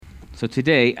So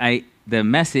today, the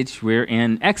message, we're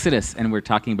in Exodus, and we're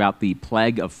talking about the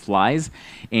plague of flies.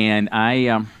 And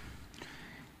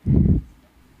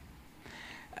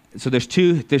so there's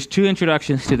two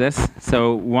introductions to this.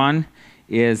 So one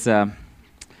is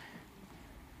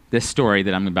this story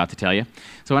that I'm about to tell you.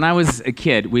 So when I was a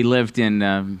kid, we lived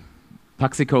in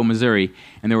Puxico, Missouri,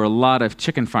 and there were a lot of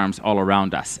chicken farms all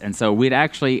around us. And so we'd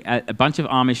actually, a bunch of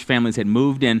Amish families had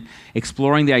moved in,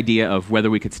 exploring the idea of whether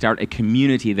we could start a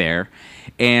community there.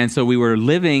 And so we were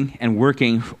living and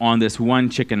working on this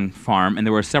one chicken farm, and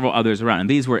there were several others around. And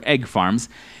these were egg farms.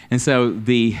 And so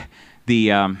the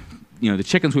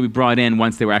chickens would be brought in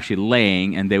once they were actually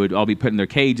laying, and they would all be put in their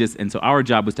cages. And so our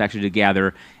job was to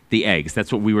gather the eggs.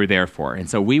 That's what we were there for. And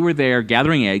so we were there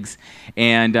gathering eggs,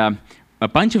 and a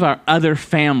bunch of our other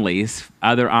families,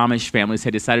 other Amish families,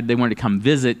 had decided they wanted to come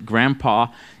visit Grandpa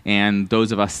and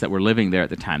those of us that were living there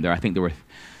at the time. I think there were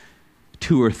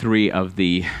 2 or 3 of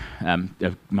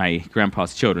of my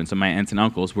grandpa's children, so my aunts and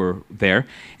uncles were there.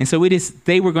 And so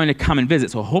they were going to come and visit.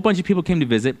 So a whole bunch of people came to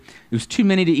visit. It was too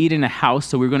many to eat in a house,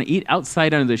 so we were going to eat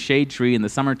outside under the shade tree in the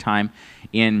summertime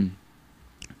in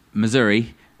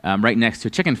Missouri, right next to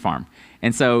a chicken farm.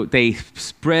 And so they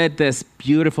spread this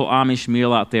beautiful Amish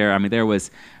meal out there. I mean, there was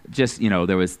just,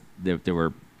 there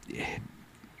were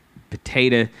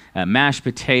mashed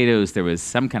potatoes. There was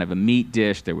some kind of a meat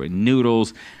dish. There were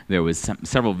noodles. There was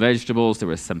several vegetables. There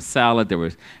was some salad. There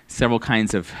were several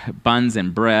kinds of buns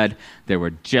and bread. There were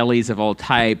jellies of all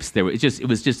types. It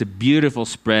was just a beautiful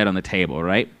spread on the table,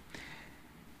 right?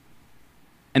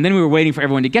 And then we were waiting for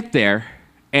everyone to get there.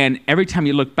 And every time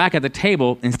you look back at the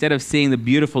table, instead of seeing the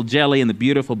beautiful jelly and the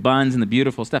beautiful buns and the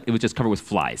beautiful stuff, it was just covered with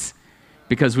flies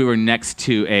because we were next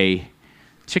to a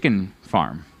chicken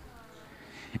farm.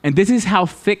 And this is how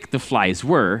thick the flies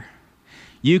were.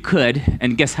 You could,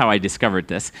 and guess how I discovered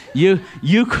this, you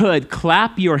could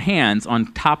clap your hands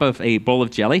on top of a bowl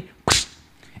of jelly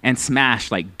and smash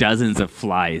like dozens of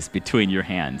flies between your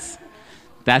hands.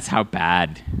 That's how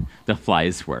bad the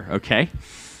flies were, okay?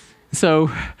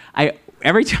 So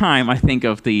every time I think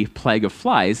of the plague of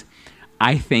flies,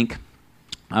 I think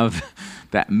of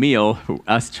that meal,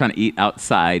 us trying to eat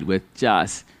outside with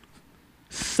just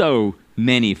so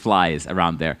many flies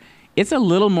around there. It's a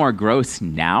little more gross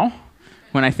now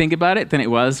when I think about it than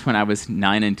it was when I was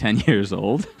 9 and 10 years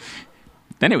old.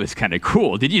 Then it was kind of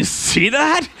cool. Did you see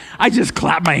that? I just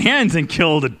clapped my hands and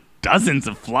killed dozens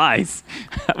of flies.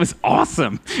 That was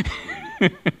awesome.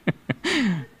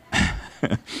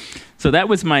 So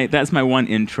that's my one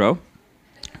intro.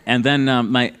 And then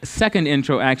my second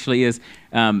intro actually is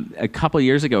a couple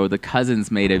years ago, the cousins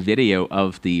made a video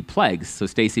of the plagues. So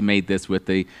Stacy made this with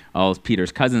all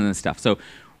Peter's cousins and stuff. So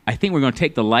I think we're going to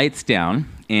take the lights down,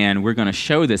 and we're going to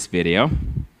show this video.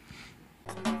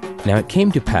 Now it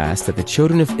came to pass that the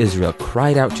children of Israel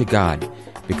cried out to God,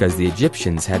 because the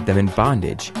Egyptians had them in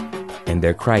bondage. And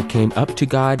their cry came up to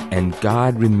God, and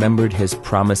God remembered his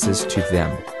promises to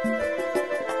them.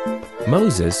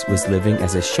 Moses was living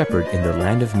as a shepherd in the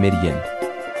land of Midian,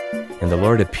 and the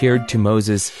Lord appeared to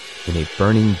Moses in a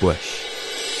burning bush.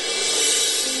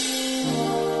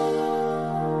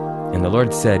 And the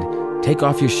Lord said, "Take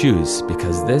off your shoes,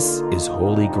 because this is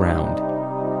holy ground.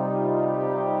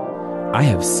 I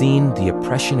have seen the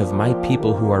oppression of my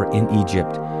people who are in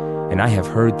Egypt, and I have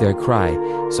heard their cry,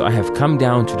 so I have come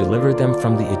down to deliver them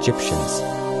from the Egyptians.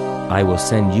 I will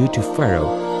send you to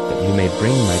Pharaoh, that you may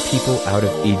bring my people out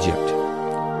of Egypt."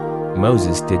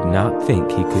 Moses did not think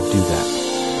he could do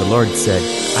that. The Lord said,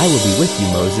 "I will be with you,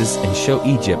 Moses, and show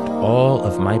Egypt all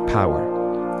of my power."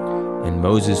 And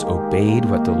Moses obeyed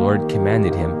what the Lord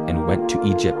commanded him and went to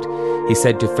Egypt. He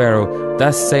said to Pharaoh,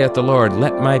 "Thus saith the Lord,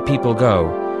 let my people go."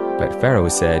 But Pharaoh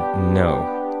said, "No."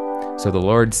 So the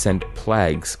Lord sent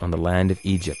plagues on the land of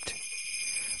Egypt.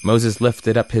 Moses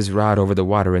lifted up his rod over the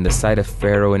water in the sight of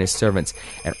Pharaoh and his servants,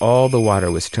 and all the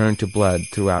water was turned to blood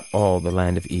throughout all the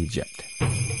land of Egypt.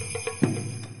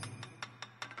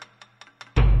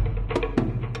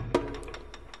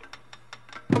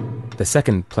 The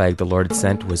second plague the Lord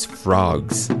sent was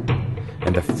frogs.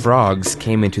 And the frogs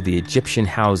came into the Egyptian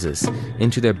houses,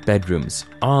 into their bedrooms,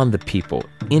 on the people,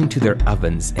 into their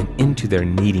ovens, and into their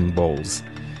kneading bowls.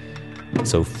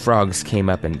 So frogs came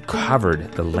up and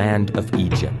covered the land of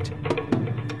Egypt.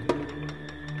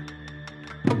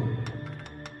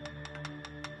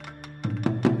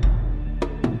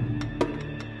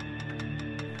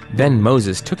 Then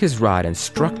Moses took his rod and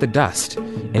struck the dust,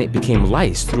 and it became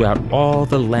lice throughout all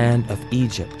the land of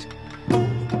Egypt.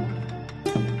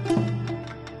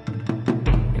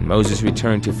 And Moses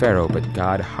returned to Pharaoh, but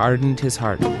God hardened his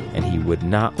heart, and he would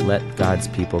not let God's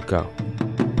people go.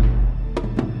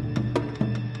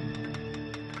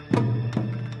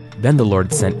 Then the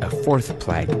Lord sent a fourth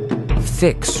plague.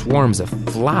 Thick swarms of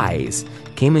flies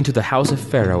came into the house of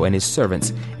Pharaoh and his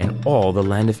servants and all the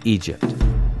land of Egypt.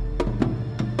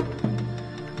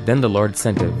 Then the Lord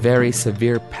sent a very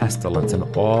severe pestilence on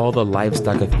all the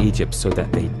livestock of Egypt so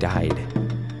that they died.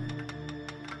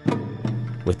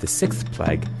 With the sixth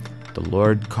plague, the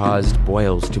Lord caused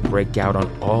boils to break out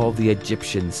on all the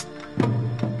Egyptians.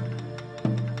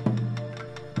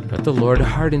 But the Lord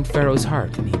hardened Pharaoh's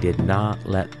heart, and he did not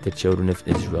let the children of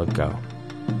Israel go.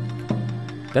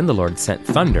 Then the Lord sent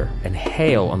thunder and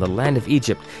hail on the land of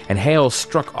Egypt, and hail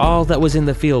struck all that was in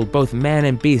the field, both man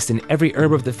and beast, and every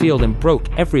herb of the field, and broke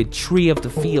every tree of the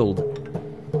field.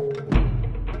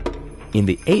 In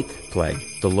the eighth plague,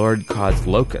 the Lord caused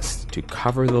locusts to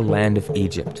cover the land of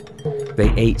Egypt.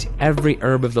 They ate every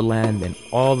herb of the land and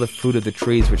all the fruit of the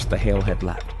trees which the hail had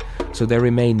left. So there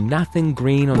remained nothing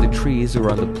green on the trees or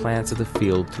on the plants of the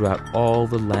field throughout all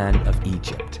the land of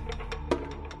Egypt.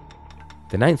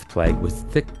 The ninth plague was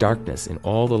thick darkness in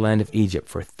all the land of Egypt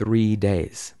for 3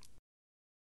 days.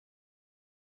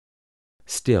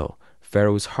 Still,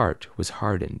 Pharaoh's heart was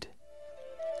hardened.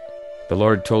 The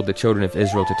Lord told the children of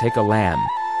Israel to take a lamb,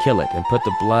 kill it, and put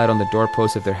the blood on the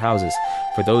doorposts of their houses.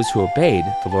 For those who obeyed,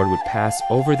 the Lord would pass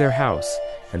over their house,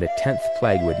 and the 10th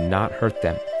plague would not hurt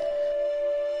them.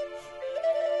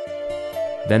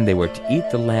 Then they were to eat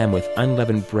the lamb with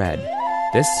unleavened bread.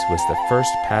 This was the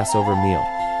first Passover meal.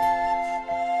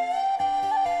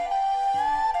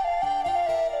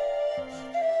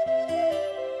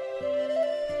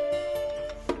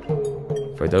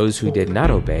 For those who did not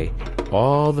obey,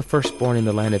 all the firstborn in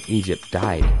the land of Egypt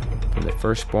died, from the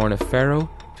firstborn of Pharaoh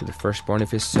to the firstborn of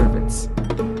his servants.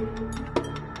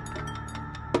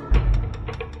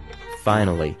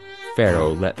 Finally,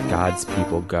 Pharaoh let God's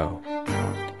people go.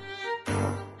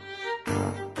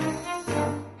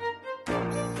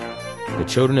 The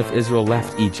children of Israel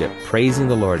left Egypt, praising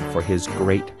the Lord for his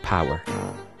great power.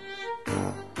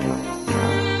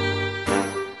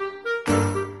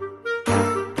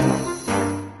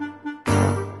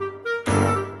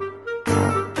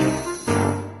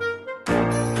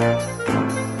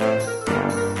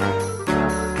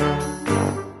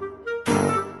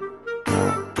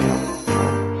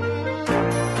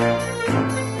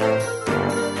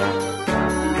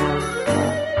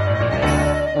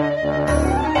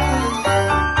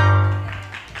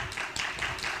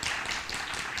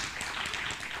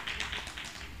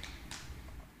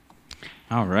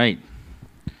 All right.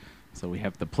 So we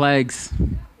have the plagues.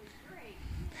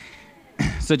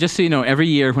 So just so you know, every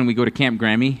year when we go to Camp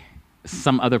Grammy,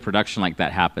 some other production like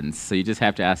that happens. So you just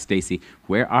have to ask Stacy,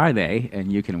 where are they?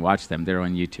 And you can watch them. They're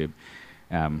on YouTube.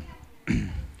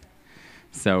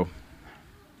 So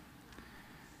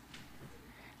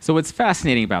what's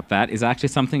fascinating about that is actually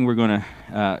something we're going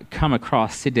to come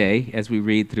across today as we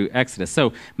read through Exodus.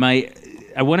 So I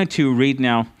wanted to read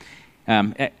now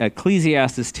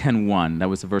Ecclesiastes 10:1. That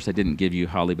was the verse I didn't give you,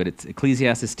 Holly, but it's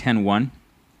Ecclesiastes 10:1.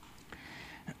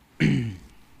 In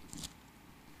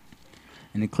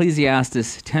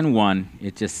Ecclesiastes 10:1,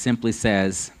 it just simply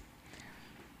says,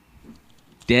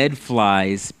 "Dead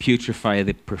flies putrefy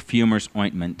the perfumer's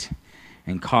ointment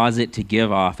and cause it to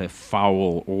give off a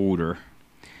foul odor.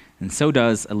 And so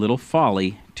does a little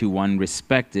folly to one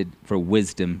respected for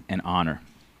wisdom and honor."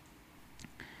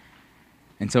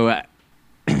 And so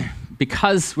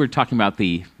because we're talking about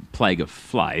the plague of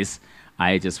flies,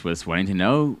 I just was wanting to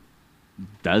know,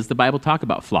 does the Bible talk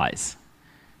about flies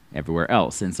everywhere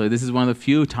else? And so this is one of the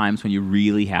few times when you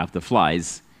really have the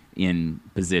flies in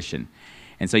position.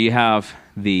 And so you have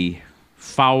the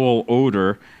foul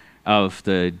odor of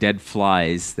the dead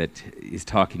flies that he's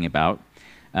talking about.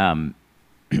 And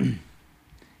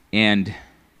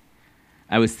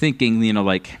I was thinking,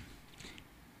 like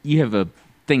you have a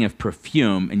thing of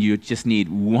perfume and you just need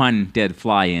one dead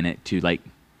fly in it to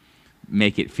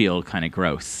make it feel kind of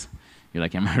gross. You're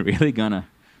like, am I really gonna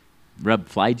rub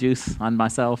fly juice on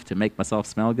myself to make myself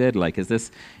smell good? Is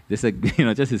this just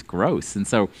is gross. And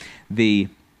so the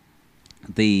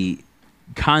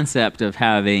concept of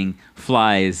having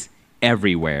flies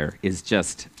everywhere is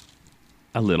just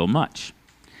a little much.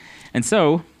 And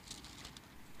so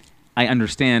I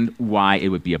understand why it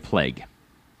would be a plague.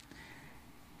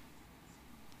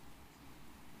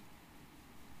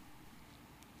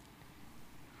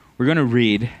 We're going to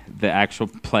read the actual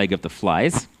plague of the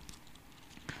flies.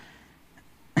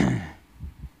 We're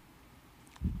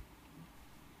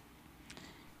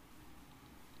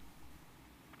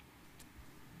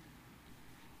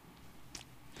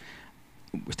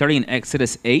starting in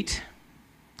Exodus 8,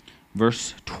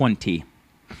 verse 20.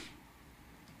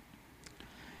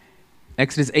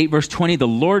 Exodus 8, verse 20, the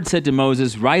Lord said to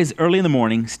Moses, "Rise early in the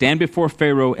morning, stand before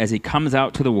Pharaoh as he comes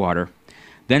out to the water.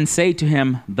 Then say to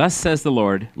him, 'Thus says the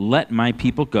Lord, let my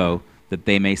people go, that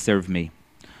they may serve me.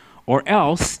 Or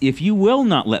else, if you will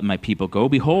not let my people go,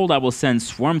 behold, I will send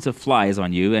swarms of flies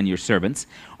on you and your servants,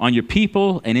 on your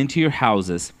people and into your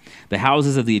houses. The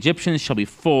houses of the Egyptians shall be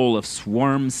full of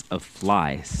swarms of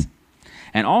flies.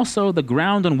 And also the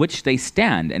ground on which they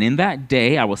stand. And in that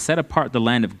day I will set apart the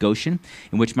land of Goshen,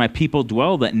 in which my people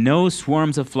dwell, that no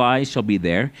swarms of flies shall be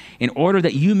there, in order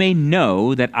that you may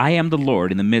know that I am the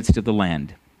Lord in the midst of the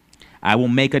land. I will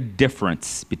make a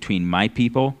difference between my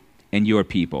people and your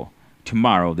people.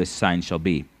 Tomorrow this sign shall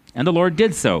be.' And the Lord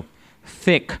did so.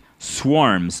 Thick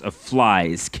swarms of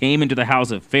flies came into the house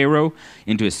of Pharaoh,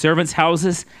 into his servants'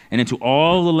 houses, and into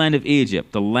all the land of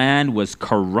Egypt. The land was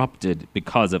corrupted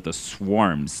because of the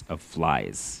swarms of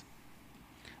flies.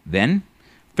 Then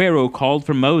Pharaoh called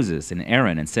for Moses and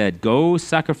Aaron and said, 'Go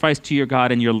sacrifice to your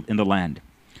God in the land.'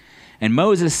 And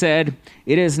Moses said,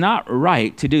 'It is not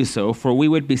right to do so, for we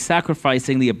would be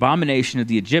sacrificing the abomination of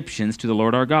the Egyptians to the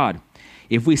Lord our God.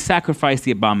 If we sacrifice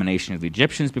the abomination of the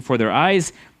Egyptians before their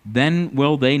eyes, then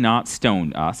will they not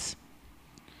stone us?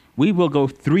 We will go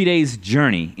 3 days'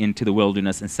 journey into the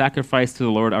wilderness and sacrifice to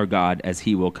the Lord our God as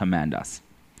he will command us.'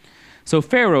 So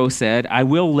Pharaoh said, 'I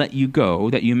will let you go,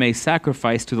 that you may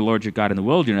sacrifice to the Lord your God in the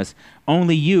wilderness.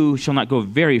 Only you shall not go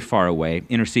very far away.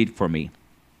 Intercede for me.'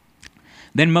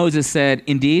 Then Moses said,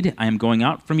 'Indeed, I am going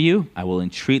out from you. I will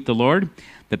entreat the Lord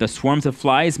that the swarms of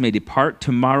flies may depart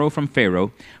tomorrow from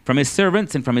Pharaoh, from his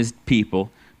servants and from his people.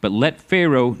 But let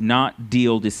Pharaoh not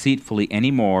deal deceitfully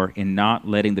any more in not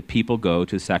letting the people go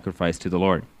to sacrifice to the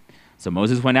Lord.' So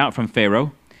Moses went out from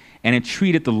Pharaoh and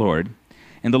entreated the Lord.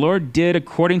 And the Lord did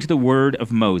according to the word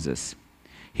of Moses.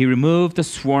 He removed the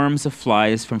swarms of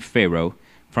flies from Pharaoh,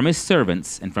 from his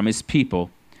servants, and from his people.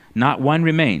 Not one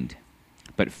remained.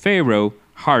 But Pharaoh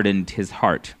hardened his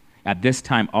heart. At this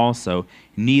time also,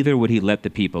 neither would he let the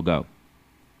people go."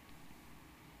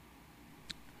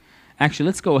 Actually,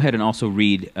 let's go ahead and also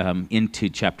read into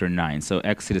chapter 9. So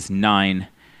Exodus 9,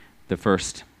 the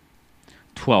first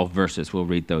 12 verses, we'll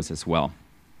read those as well.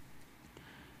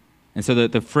 And so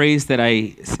the phrase that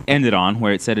I ended on,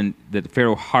 where it said that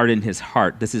Pharaoh hardened his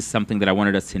heart, this is something that I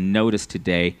wanted us to notice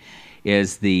today,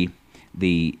 is the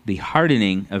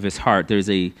hardening of his heart. There's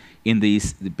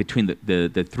between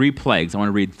the three plagues, I want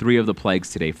to read 3 of the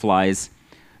plagues today: flies,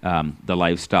 the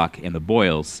livestock, and the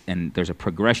boils. And there's a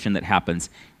progression that happens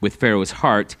with Pharaoh's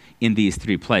heart in these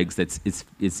 3 plagues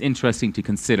it's interesting to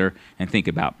consider and think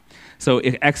about. So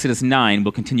in Exodus 9,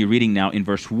 we'll continue reading now in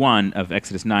verse 1 of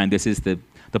Exodus 9. This is the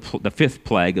 5th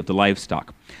plague of the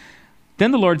livestock.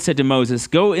 "Then the Lord said to Moses,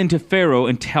 'Go into Pharaoh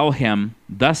and tell him,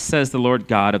 thus says the Lord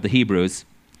God of the Hebrews,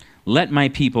 let my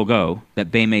people go,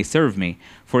 that they may serve me.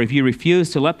 For if you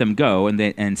refuse to let them go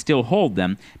and still hold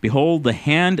them, behold, the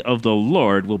hand of the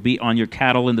Lord will be on your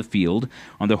cattle in the field,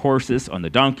 on the horses, on the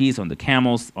donkeys, on the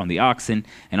camels, on the oxen,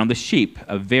 and on the sheep,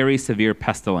 a very severe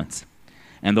pestilence.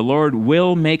 And the Lord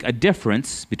will make a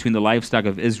difference between the livestock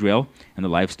of Israel and the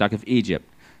livestock of Egypt.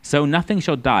 So nothing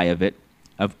shall die of it,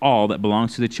 of all that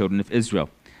belongs to the children of Israel.'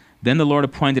 Then the Lord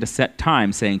appointed a set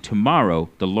time, saying, 'Tomorrow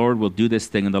the Lord will do this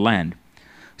thing in the land.'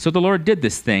 So the Lord did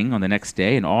this thing on the next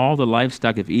day, and all the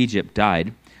livestock of Egypt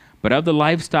died. But of the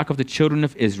livestock of the children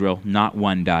of Israel, not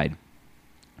one died.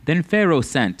 Then Pharaoh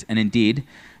sent, and indeed,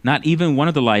 not even one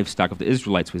of the livestock of the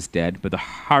Israelites was dead, but the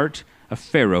heart of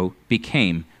Pharaoh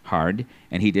became hard,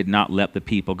 and he did not let the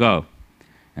people go."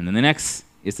 And then the next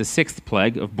is the 6th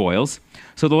plague of boils.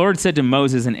 "So the Lord said to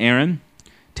Moses and Aaron,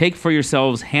 'Take for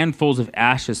yourselves handfuls of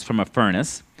ashes from a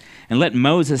furnace, and let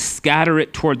Moses scatter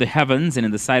it toward the heavens and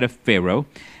in the sight of Pharaoh,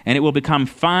 and it will become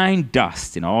fine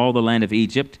dust in all the land of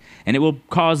Egypt, and it will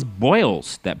cause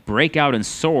boils that break out in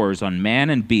sores on man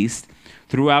and beast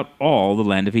throughout all the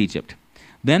land of Egypt.'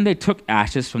 Then they took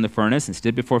ashes from the furnace and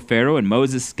stood before Pharaoh, and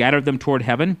Moses scattered them toward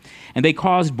heaven, and they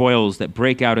caused boils that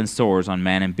break out in sores on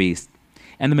man and beast.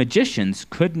 And the magicians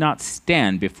could not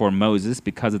stand before Moses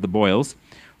because of the boils,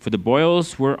 for the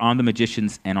boils were on the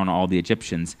magicians and on all the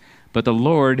Egyptians. But the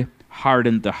Lord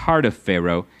hardened the heart of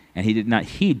Pharaoh, and he did not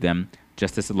heed them,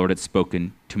 just as the Lord had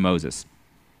spoken to Moses."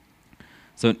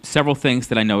 So several things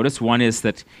that I noticed. One is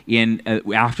that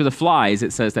after the flies,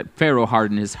 it says that Pharaoh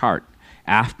hardened his heart.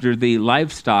 After the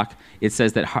livestock, it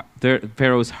says that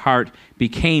Pharaoh's heart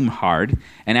became hard.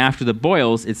 And after the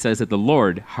boils, it says that the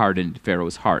Lord hardened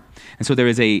Pharaoh's heart. And so there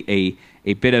is a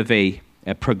bit of a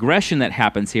progression that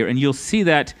happens here. And you'll see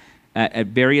that at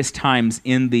various times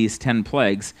in these 10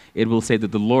 plagues, it will say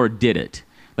that the Lord did it.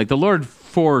 Like the Lord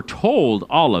foretold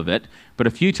all of it, but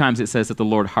a few times it says that the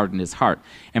Lord hardened his heart.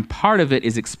 And part of it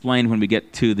is explained when we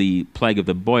get to the plague of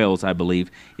the boils, I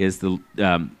believe, is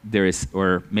there is,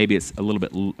 or maybe it's a little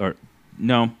bit, or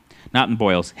no, not in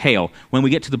boils, hail. When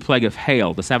we get to the plague of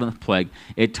hail, the 7th plague,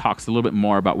 it talks a little bit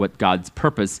more about what God's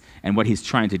purpose and what he's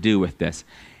trying to do with this.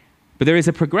 But there is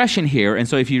a progression here, and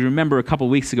so if you remember a couple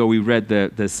weeks ago, we read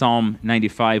the Psalm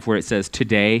 95 where it says,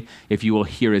 "Today, if you will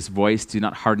hear his voice, do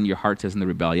not harden your hearts as in the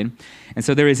rebellion." And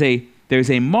so there's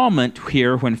a moment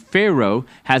here when Pharaoh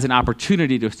has an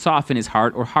opportunity to soften his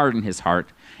heart or harden his heart.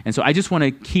 And so I just want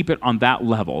to keep it on that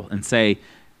level and say,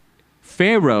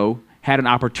 Pharaoh had an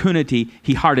opportunity,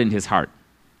 he hardened his heart.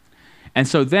 And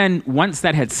so then once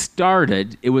that had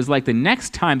started, it was like the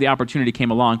next time the opportunity came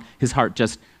along, his heart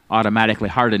just automatically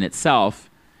hardened itself.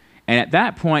 And at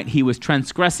that point, he was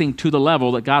transgressing to the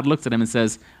level that God looks at him and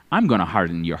says, I'm going to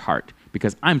harden your heart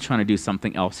because I'm trying to do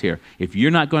something else here. If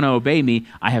you're not going to obey me,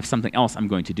 I have something else I'm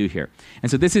going to do here. And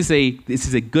so this is a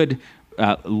good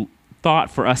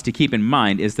thought for us to keep in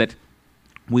mind, is that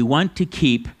we want to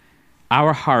keep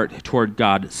our heart toward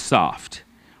God soft.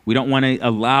 We don't want to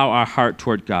allow our heart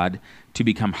toward God to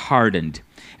become hardened.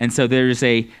 And so there is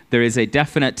a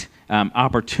definite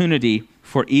opportunity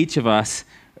for each of us.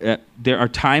 There are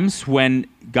times when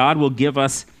God will give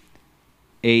us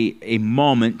a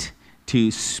moment to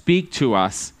speak to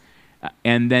us,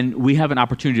 and then we have an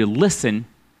opportunity to listen,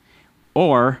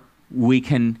 or we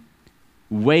can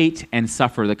wait and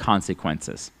suffer the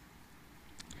consequences.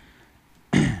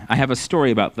 I have a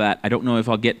story about that. I don't know if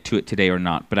I'll get to it today or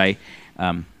not, but I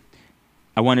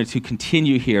wanted to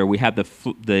continue here. We had the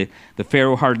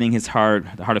Pharaoh hardening his heart.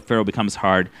 The heart of Pharaoh becomes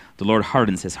hard. The Lord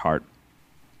hardens his heart.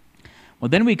 Well,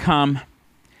 then we come,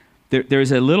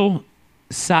 there's a little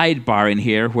sidebar in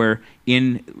here where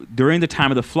during the time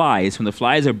of the flies, when the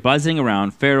flies are buzzing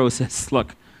around, Pharaoh says,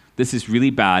 look, this is really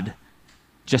bad.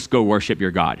 Just go worship your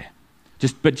God.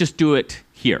 But just do it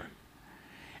here.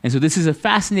 And so this is a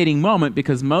fascinating moment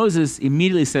because Moses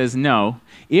immediately says, no,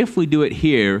 if we do it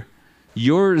here,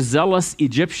 your zealous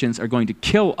Egyptians are going to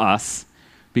kill us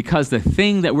because the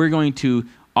thing that we're going to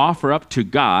offer up to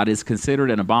God is considered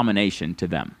an abomination to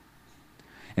them.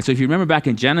 And so if you remember back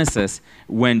in Genesis,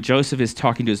 when Joseph is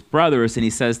talking to his brothers and he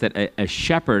says that a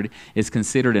shepherd is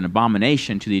considered an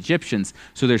abomination to the Egyptians,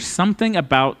 so there's something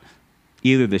about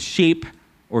either the sheep,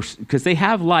 or because they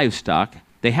have livestock,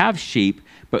 they have sheep,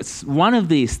 but one of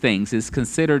these things is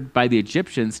considered by the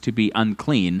Egyptians to be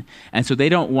unclean, and so they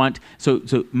don't want, so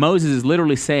Moses is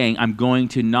literally saying, I'm going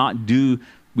to not do,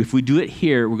 if we do it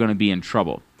here, we're going to be in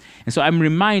trouble. And so I'm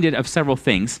reminded of several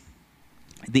things.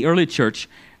 The early church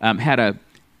had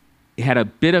a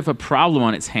bit of a problem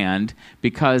on its hand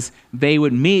because they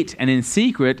would meet and in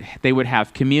secret they would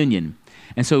have communion.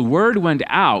 And so word went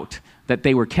out that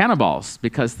they were cannibals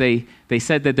because they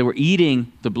said that they were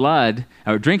eating the blood,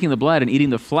 or drinking the blood and eating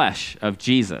the flesh of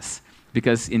Jesus.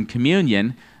 Because in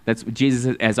communion, that's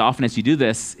Jesus, as often as you do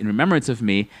this in remembrance of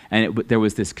me, and there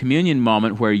was this communion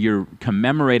moment where you're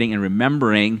commemorating and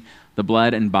remembering the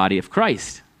blood and body of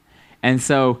Christ. And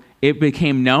so it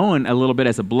became known a little bit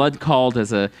as a blood cult,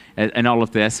 and all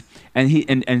of this.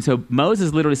 And so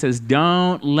Moses literally says,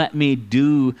 don't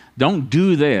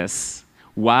do this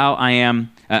while I am,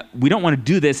 we don't want to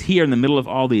do this here in the middle of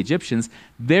all the Egyptians.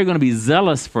 They're going to be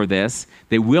zealous for this.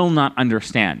 They will not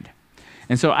understand.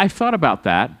 And so I thought about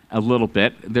that a little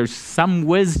bit. There's some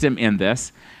wisdom in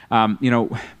this.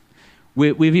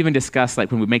 We've even discussed,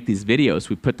 like, when we make these videos,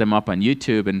 we put them up on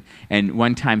YouTube, and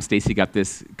one time Stacy got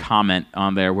this comment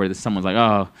on there where someone's like,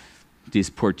 oh, these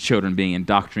poor children being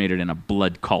indoctrinated in a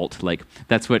blood cult. Like,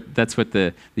 that's what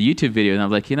the YouTube video, and I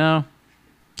was like,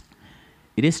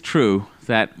 it is true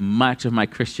that much of my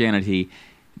Christianity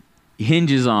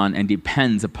hinges on and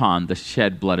depends upon the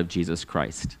shed blood of Jesus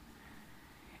Christ.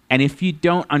 And if you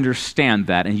don't understand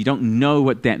that and you don't know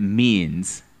what that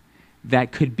means,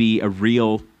 that could be a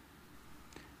real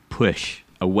push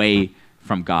away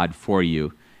from God for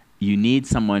you. You need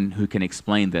someone who can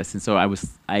explain this. And so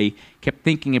I kept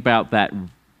thinking about that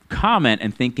comment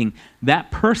and thinking that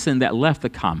person that left the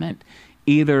comment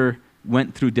either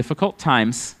went through difficult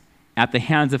times at the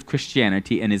hands of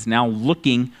Christianity and is now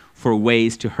looking for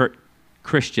ways to hurt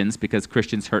Christians because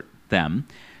Christians hurt them,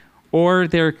 or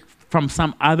they're from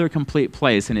some other complete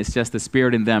place and it's just the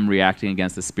Spirit in them reacting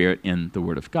against the Spirit in the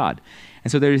Word of God.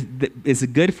 And so it's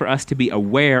good for us to be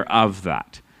aware of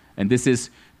that. And this is,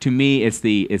 to me, it's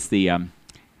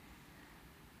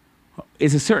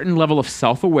a certain level of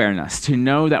self-awareness to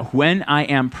know that when I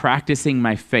am practicing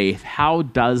my faith, how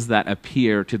does that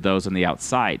appear to those on the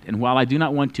outside? And while I do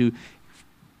not want to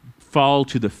fall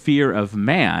to the fear of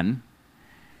man,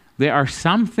 there are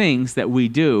some things that we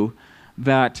do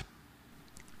that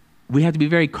we have to be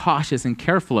very cautious and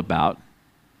careful about,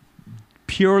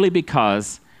 purely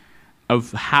because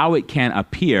of how it can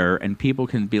appear, and people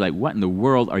can be like, what in the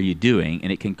world are you doing?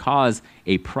 And it can cause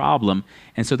a problem.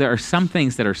 And so there are some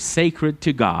things that are sacred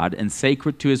to God and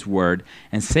sacred to his word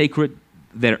and sacred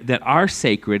that are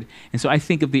sacred. And so I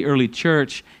think of the early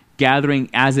church gathering,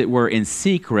 as it were, in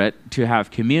secret to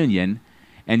have communion,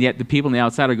 and yet the people on the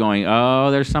outside are going, oh,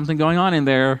 there's something going on in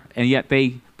there, and yet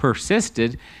they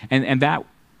persisted, and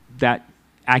that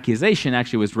accusation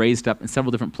actually was raised up in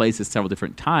several different places, several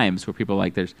different times, where people are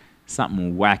like, there's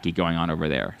something wacky going on over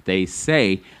there. They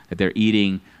say that they're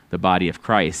eating the body of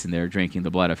Christ and they're drinking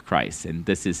the blood of Christ, and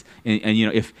this is, and you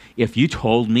know, if you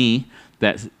told me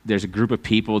that there's a group of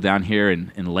people down here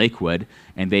in Lakewood,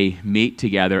 and they meet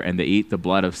together and they eat the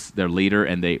blood of their leader,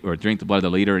 or drink the blood of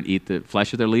the leader and eat the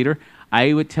flesh of their leader,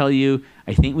 I would tell you,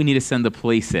 I think we need to send the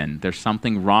police in. There's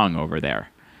something wrong over there.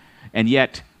 And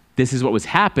yet, this is what was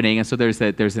happening, and so there's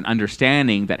an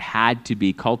understanding that had to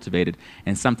be cultivated,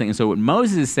 and so what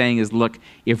Moses is saying is, look,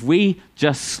 if we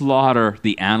just slaughter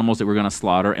the animals that we're going to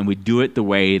slaughter, and we do it the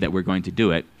way that we're going to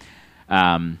do it,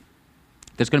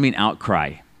 there's going to be an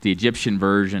outcry. The Egyptian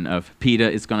version of PETA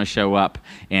is going to show up,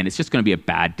 and it's just going to be a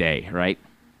bad day, right?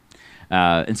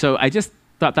 And so I just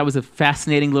thought that was a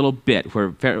fascinating little bit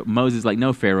where Moses is like,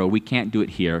 no, Pharaoh, we can't do it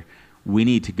here. We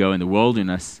need to go in the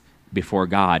wilderness before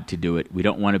God to do it. We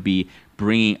don't want to be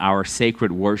bringing our sacred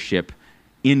worship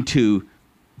into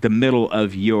the middle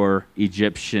of your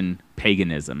Egyptian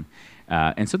paganism.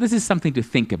 And so this is something to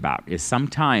think about, is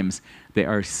sometimes there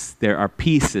are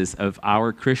pieces of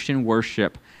our Christian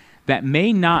worship that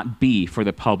may not be for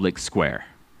the public square,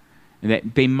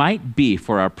 that they might be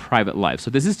for our private life. So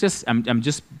this is just, I'm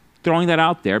just throwing that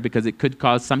out there because it could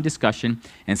cause some discussion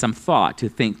and some thought to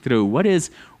think through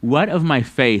what of my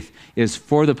faith is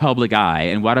for the public eye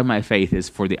and what of my faith is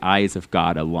for the eyes of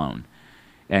God alone.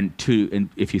 And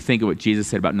if you think of what Jesus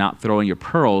said about not throwing your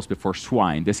pearls before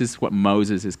swine, this is what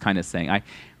Moses is kind of saying.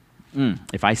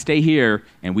 If I stay here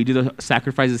and we do the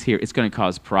sacrifices here, it's going to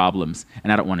cause problems,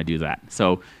 and I don't want to do that.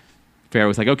 So Pharaoh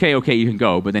was like, okay, you can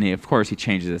go, but then he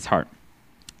changes his heart.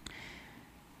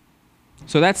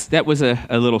 So that was a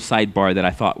little sidebar that I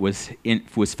thought was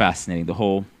fascinating.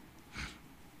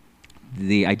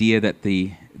 The idea that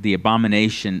the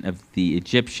abomination of the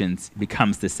Egyptians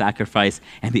becomes the sacrifice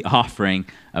and the offering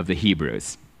of the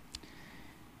Hebrews.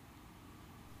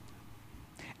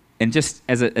 And just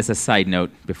as a side note,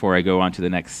 before I go on to the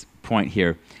next point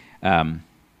here,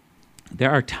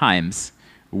 there are times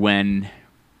when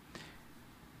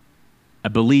a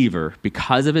believer,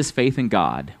 because of his faith in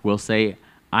God, will say,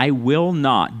 I will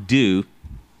not do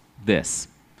this.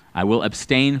 I will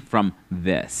abstain from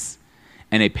this.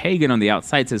 And a pagan on the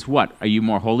outside says, what? Are you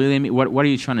more holy than me? What are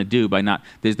you trying to do by not?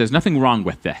 There's nothing wrong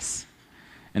with this.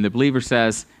 And the believer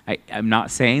says, I'm not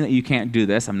saying that you can't do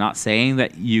this. I'm not saying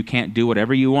that you can't do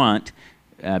whatever you want.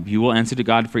 You will answer to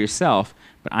God for yourself.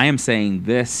 But I am saying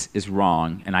this is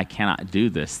wrong, and I cannot do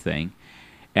this thing.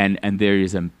 And there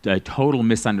is a total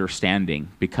misunderstanding,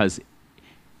 because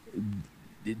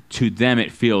to them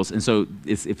it feels, and so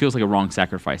it feels like a wrong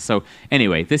sacrifice. So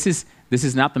anyway, this is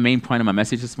not the main point of my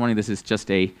message this morning. This is just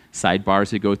a sidebar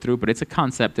as we go through, but it's a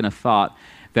concept and a thought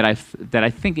that I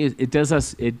think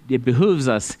it behooves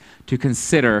us to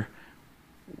consider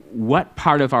what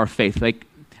part of our faith. Like,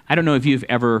 I don't know if you've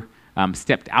ever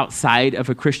stepped outside of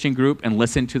a Christian group and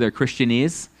listened to their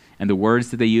Christianese and the words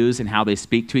that they use and how they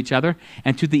speak to each other.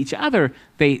 And to each other,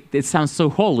 it sounds so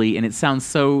holy, and it sounds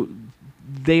so,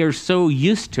 they are so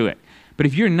used to it. But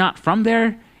if you're not from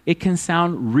there, it can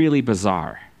sound really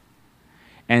bizarre.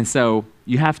 And so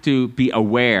you have to be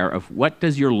aware of what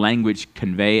does your language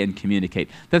convey and communicate.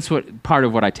 That's part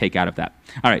of what I take out of that.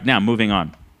 All right, now moving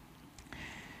on.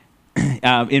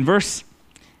 In verse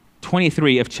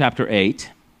 23 of chapter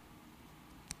 8,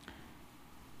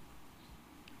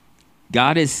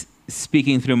 God is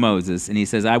speaking through Moses, and he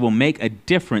says, I will make a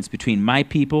difference between my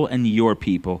people and your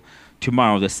people.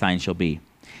 Tomorrow this sign shall be.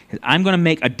 I'm going to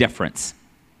make a difference.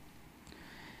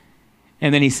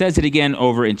 And then he says it again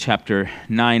over in chapter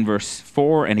 9, verse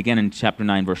 4, and again in chapter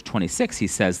 9, verse 26, he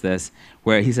says this,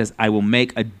 where he says, I will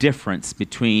make a difference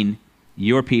between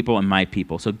your people and my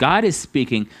people. So God is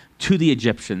speaking to the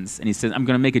Egyptians, and he says, I'm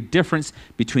going to make a difference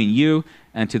between you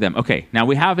and to them. Okay, now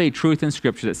we have a truth in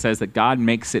Scripture that says that God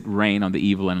makes it rain on the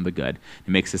evil and on the good.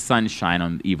 He makes the sun shine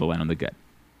on the evil and on the good.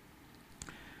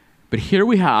 But here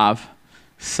we have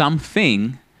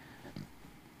something,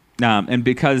 and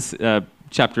because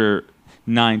chapter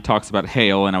 9 talks about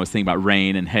hail, and I was thinking about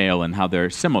rain and hail and how they're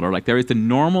similar. Like there is the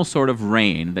normal sort of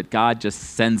rain that God just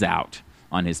sends out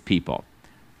on his people.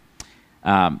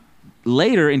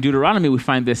 Later in Deuteronomy, we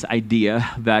find this idea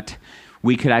that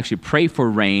we could actually pray for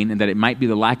rain and that it might be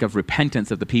the lack of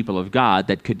repentance of the people of God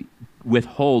that could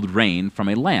withhold rain from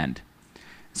a land.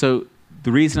 So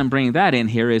the reason I'm bringing that in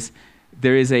here is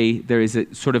there is a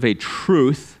sort of a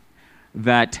truth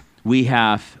that we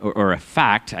have, or a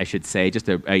fact, I should say, just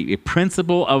a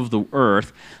principle of the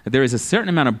earth, that there is a certain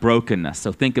amount of brokenness.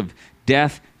 So think of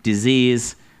death,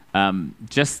 disease,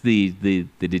 just the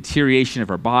deterioration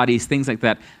of our bodies, things like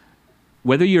that.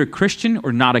 Whether you're a Christian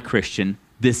or not a Christian,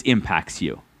 this impacts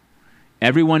you.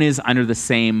 Everyone is under the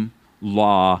same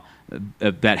law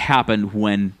that happened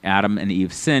when Adam and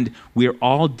Eve sinned. We are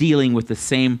all dealing with the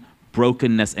same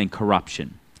brokenness and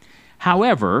corruption.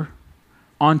 However,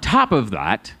 on top of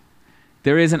that,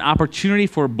 there is an opportunity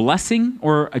for blessing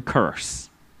or a curse.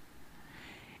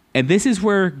 And this is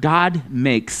where God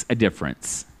makes a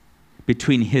difference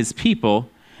between his people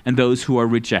and those who are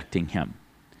rejecting him.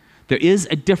 There is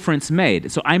a difference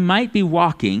made. So I might be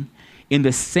walking in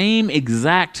the same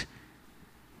exact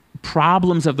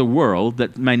problems of the world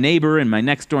that my neighbor and my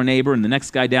next door neighbor and the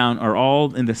next guy down are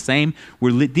all in the same.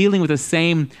 We're dealing with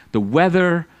the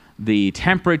weather, the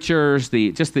temperatures,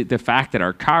 the fact that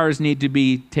our cars need to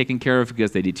be taken care of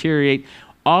because they deteriorate.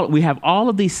 We have all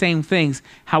of these same things.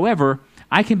 However,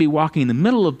 I can be walking in the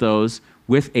middle of those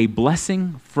with a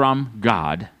blessing from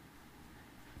God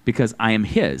because I am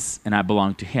his and I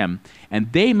belong to him.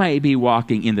 And they might be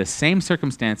walking in the same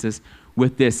circumstances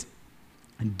with this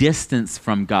distance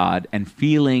from God and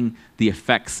feeling the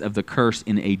effects of the curse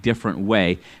in a different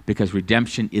way because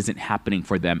redemption isn't happening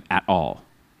for them at all.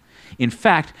 In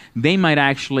fact, they might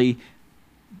actually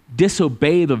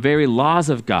disobey the very laws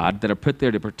of God that are put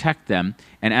there to protect them,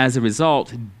 and as a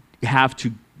result, have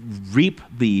to reap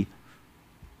the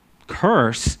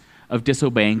curse of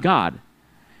disobeying God.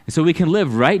 And so we can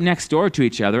live right next door to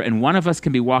each other, and one of us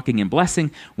can be walking in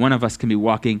blessing, one of us can be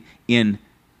walking in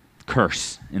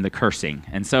the cursing.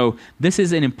 And so this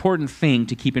is an important thing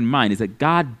to keep in mind, is that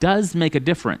God does make a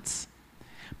difference.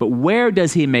 But where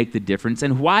does he make the difference,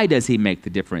 and why does he make the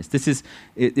difference?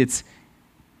 It's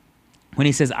when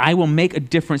he says, I will make a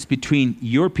difference between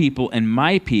your people and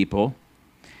my people.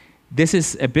 This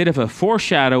is a bit of a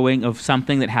foreshadowing of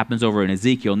something that happens over in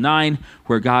Ezekiel 9,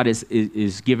 where God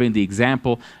is giving the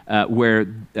example where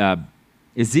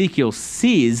Ezekiel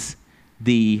sees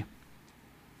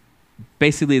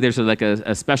basically there's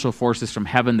a special forces from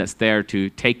heaven that's there to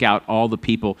take out all the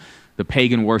people, the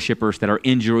pagan worshipers that are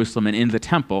in Jerusalem and in the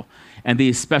temple. And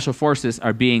these special forces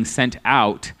are being sent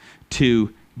out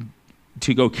to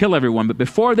go kill everyone. But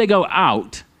before they go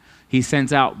out, he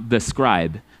sends out the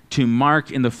scribe to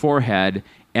mark in the forehead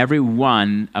every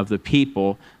one of the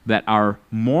people that are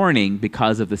mourning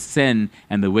because of the sin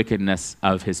and the wickedness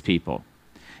of his people.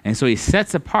 And so he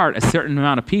sets apart a certain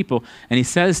amount of people, and he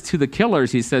says to the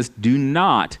killers, he says, do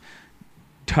not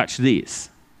touch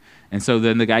these. And so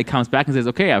then the guy comes back and says,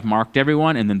 okay, I've marked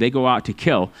everyone, and then they go out to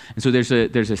kill. And so there's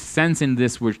a sense in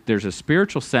this where there's a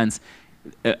spiritual sense,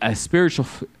 a spiritual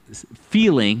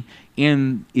feeling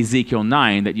in Ezekiel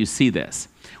 9 that you see this.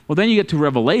 Well, then you get to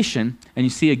Revelation, and you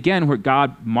see again where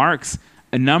God marks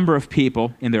a number of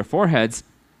people in their foreheads.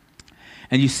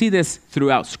 And you see this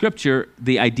throughout Scripture,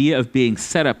 the idea of being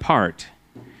set apart.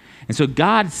 And so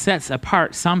God sets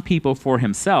apart some people for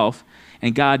himself,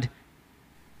 and God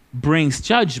brings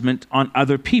judgment on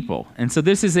other people. And so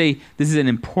this is an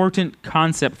important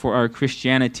concept for our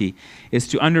Christianity, is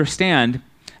to understand,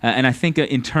 and I think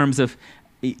in terms of,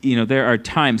 there are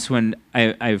times when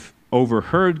I've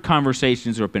overheard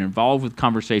conversations or been involved with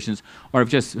conversations, or I've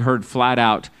just heard flat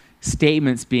out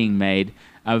statements being made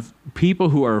of people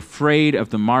who are afraid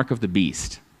of the mark of the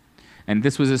beast. And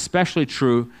this was especially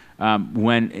true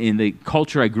when in the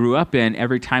culture I grew up in,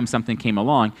 every time something came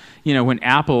along, when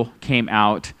Apple came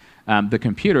out, the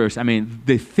computers,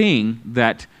 the thing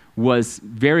that was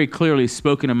very clearly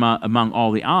spoken among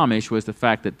all the Amish was the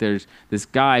fact that there's this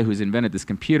guy who's invented this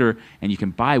computer, and you can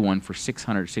buy one for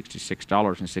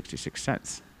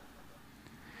 $666.66.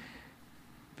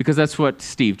 Because that's what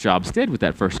Steve Jobs did with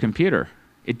that first computer.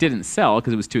 It didn't sell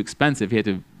because it was too expensive. He had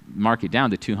to mark it down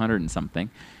to 200 and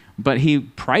something. But he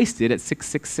priced it at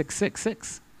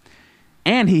 $66666.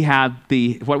 And he had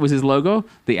what was his logo?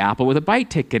 The apple with a bite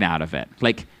taken out of it.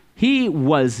 Like, he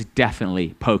was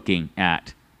definitely poking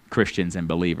at Christians and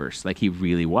believers. Like, he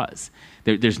really was.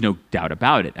 There's no doubt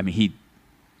about it.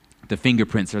 The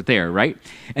fingerprints are there, right?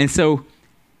 And so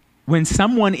when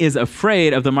someone is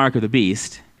afraid of the mark of the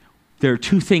beast, there are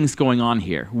two things going on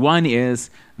here. One is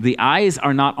the eyes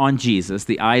are not on Jesus.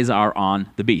 The eyes are on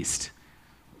the beast,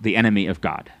 the enemy of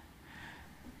God.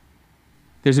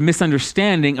 There's a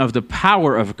misunderstanding of the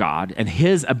power of God and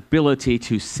his ability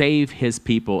to save his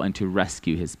people and to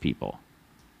rescue his people.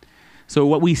 So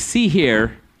what we see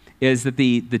here is that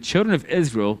the children of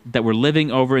Israel that were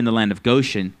living over in the land of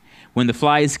Goshen, when the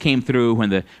flies came through, when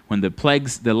the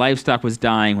plagues, the livestock was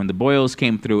dying, when the boils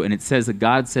came through, and it says that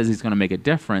God says he's going to make a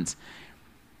difference.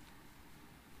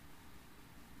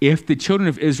 If the children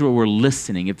of Israel were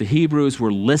listening, if the Hebrews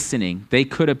were listening, they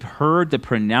could have heard the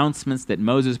pronouncements that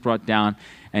Moses brought down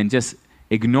and just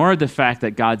ignored the fact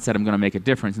that God said, I'm going to make a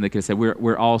difference. And they could have said,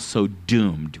 we're all so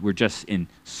doomed. We're just in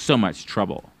so much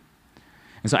trouble.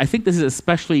 And so I think this is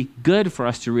especially good for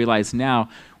us to realize now.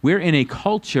 We're in a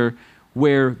culture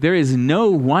where there is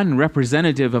no one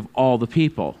representative of all the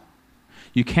people.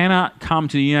 You cannot come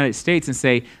to the United States and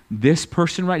say, this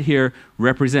person right here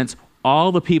represents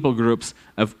all the people groups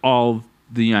of all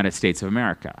the United States of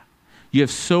America. You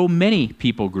have so many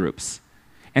people groups,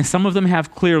 and some of them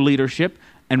have clear leadership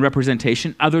and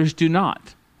representation, others do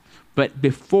not. But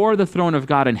before the throne of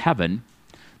God in heaven,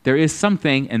 there is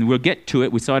something, and we'll get to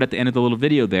it. We saw it at the end of the little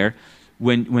video there,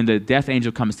 when the death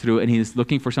angel comes through and he's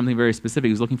looking for something very specific.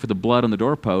 He's looking for the blood on the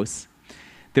doorposts.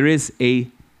 There is a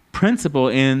principle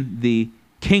in the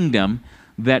kingdom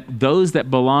that those that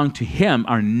belong to him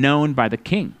are known by the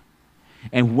king.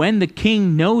 And when the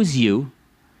king knows you,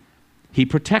 he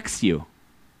protects you.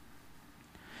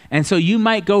 And so you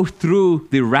might go through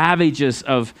the ravages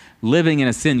of living in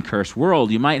a sin-cursed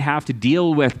world. You might have to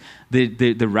deal with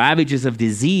the ravages of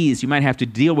disease. You might have to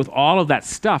deal with all of that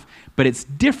stuff. But it's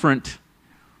different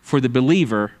for the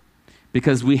believer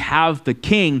because we have the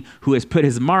king who has put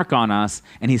his mark on us,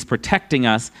 and he's protecting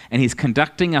us, and he's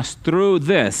conducting us through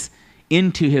this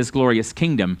into his glorious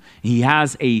kingdom. He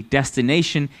has a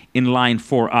destination in line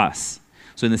for us.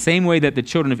 So in the same way that the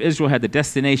children of Israel had the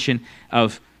destination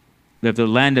of the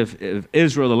land of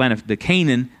Israel, the land of the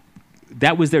Canaan,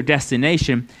 that was their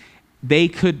destination, they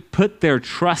could put their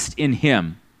trust in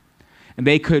him. And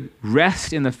they could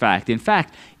rest in the fact. In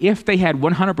fact, if they had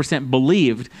 100%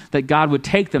 believed that God would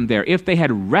take them there, if they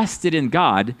had rested in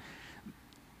God,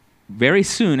 very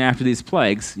soon after these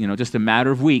plagues, just a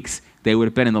matter of weeks, they would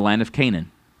have been in the land of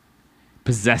Canaan,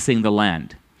 possessing the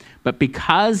land. But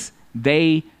because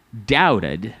they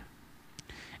doubted,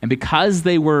 and because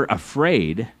they were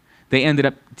afraid, they ended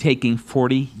up taking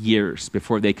 40 years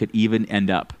before they could even end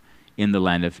up in the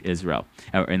land of Israel,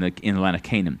 or in the land of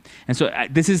Canaan. And so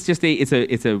this is just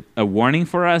a warning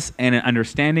for us, and an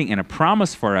understanding and a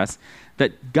promise for us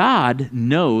that God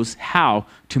knows how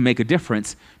to make a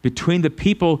difference between the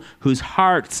people whose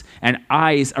hearts and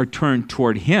eyes are turned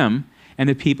toward him and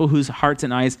the people whose hearts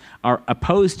and eyes are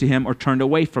opposed to him or turned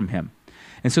away from him.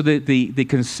 And so the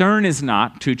concern is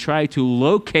not to try to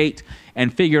locate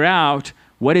and figure out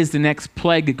what is the next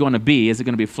plague going to be. Is it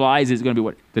going to be flies? Is it going to be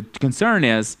what? The concern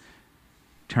is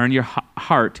turn your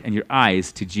heart and your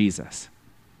eyes to Jesus.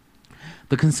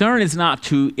 The concern is not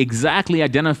to exactly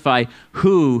identify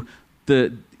who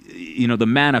the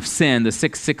man of sin, the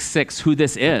 666, who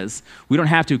this is. We don't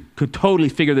have to totally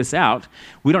figure this out.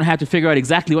 We don't have to figure out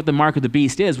exactly what the mark of the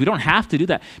beast is. We don't have to do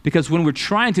that, because when we're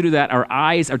trying to do that, our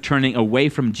eyes are turning away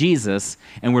from Jesus,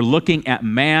 and we're looking at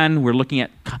man, we're looking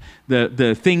at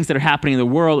the things that are happening in the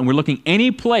world, and we're looking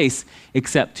any place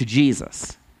except to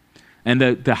Jesus. And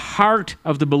the heart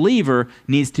of the believer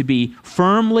needs to be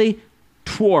firmly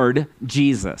toward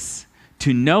Jesus,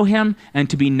 to know him and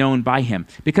to be known by him,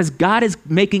 because God is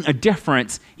making a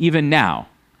difference even now.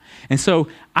 And so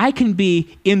I can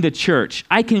be in the church.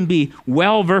 I can be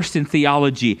well-versed in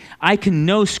theology. I can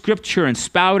know scripture and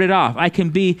spout it off. I can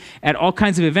be at all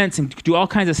kinds of events and do all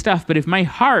kinds of stuff. But if my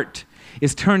heart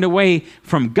is turned away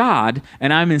from God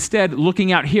and I'm instead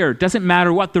looking out here, it doesn't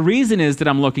matter what the reason is that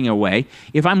I'm looking away.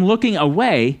 If I'm looking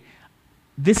away,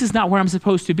 this is not where I'm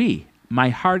supposed to be. My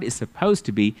heart is supposed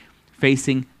to be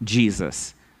facing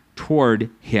Jesus, toward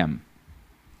him.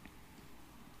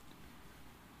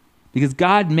 Because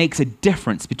God makes a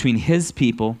difference between his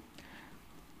people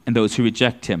and those who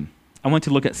reject him. I want to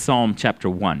look at Psalm chapter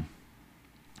 1.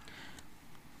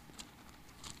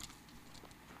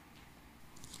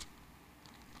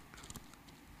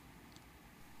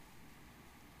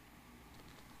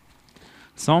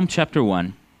 Psalm chapter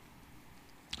 1.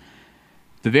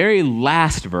 The very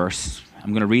last verse, I'm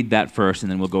going to read that first,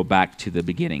 and then we'll go back to the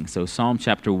beginning. So Psalm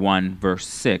chapter 1, verse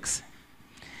 6.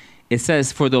 It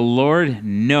says, "For the Lord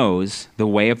knows the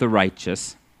way of the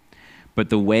righteous, but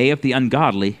the way of the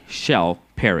ungodly shall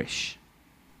perish."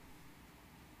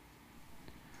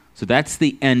 So that's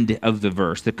the end of the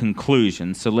verse, the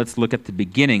conclusion. So let's look at the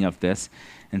beginning of this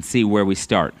and see where we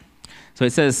start. So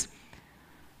it says,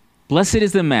 "Blessed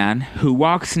is the man who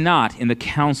walks not in the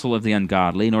counsel of the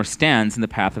ungodly, nor stands in the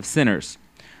path of sinners,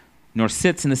 nor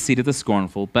sits in the seat of the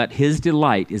scornful, but his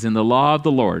delight is in the law of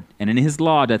the Lord, and in his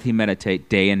law doth he meditate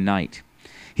day and night.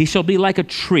 He shall be like a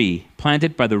tree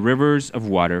planted by the rivers of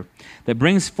water, that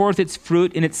brings forth its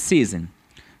fruit in its season,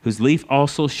 whose leaf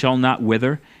also shall not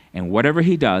wither, and whatever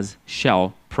he does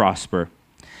shall prosper.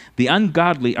 The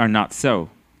ungodly are not so,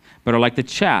 but are like the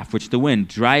chaff which the wind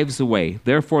drives away.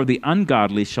 Therefore the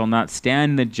ungodly shall not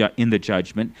stand in the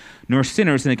judgment, nor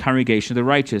sinners in the congregation of the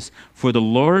righteous. For the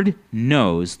Lord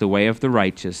knows the way of the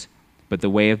righteous, but the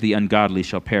way of the ungodly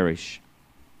shall perish."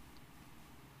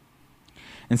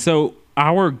 And so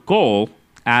our goal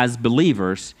as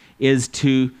believers is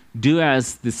to do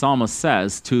as the psalmist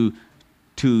says, to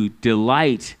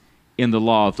delight in the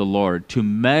law of the Lord, to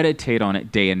meditate on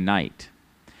it day and night.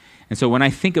 And so when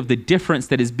I think of the difference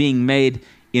that is being made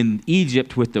in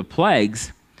Egypt with the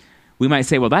plagues, we might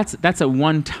say, well, that's a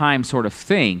one-time sort of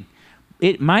thing.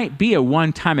 It might be a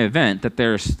one-time event that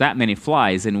there's that many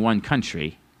flies in one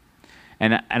country.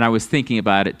 And I was thinking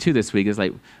about it too this week. It's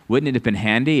like, wouldn't it have been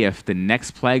handy if the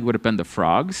next plague would have been the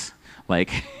frogs?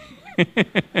 Like,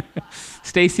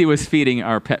 Stacy was feeding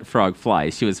our pet frog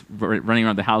flies. She was running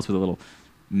around the house with a little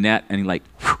net and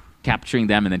capturing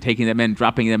them and then taking them in,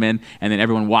 dropping them in, and then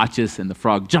everyone watches and the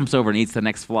frog jumps over and eats the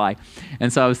next fly.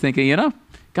 And so I was thinking,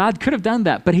 God could have done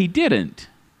that, but he didn't.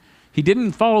 He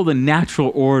didn't follow the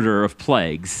natural order of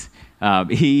plagues.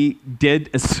 He did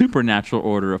a supernatural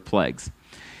order of plagues.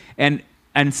 And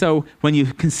so when you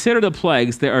consider the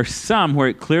plagues, there are some where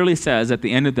it clearly says at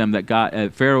the end of them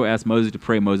that Pharaoh asked Moses to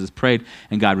pray, Moses prayed,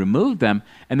 and God removed them.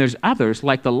 And there's others,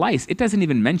 like the lice. It doesn't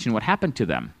even mention what happened to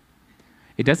them.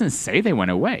 It doesn't say they went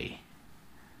away.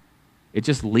 It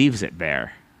just leaves it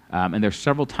there. And there's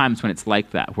several times when it's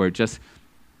like that, where it just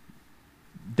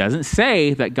doesn't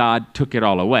say that God took it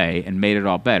all away and made it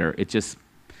all better. It just,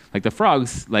 like the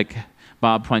frogs, like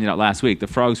Bob pointed out last week, the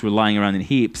frogs were lying around in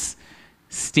heaps,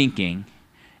 stinking,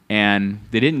 and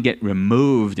they didn't get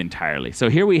removed entirely. So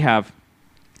here we have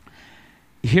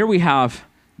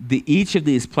each of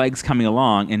these plagues coming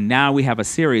along, and now we have a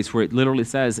series where it literally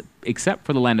says, except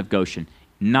for the land of Goshen,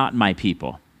 not my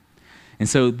people. And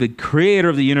so the creator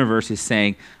of the universe is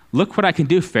saying, look what I can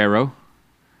do, Pharaoh.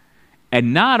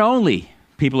 And not only,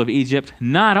 people of Egypt,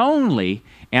 not only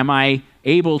am I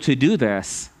able to do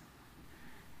this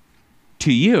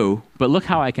to you, but look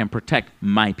how I can protect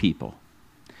my people.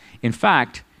 In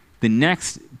fact, the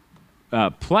next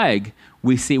plague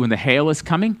we see when the hail is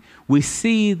coming, we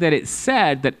see that it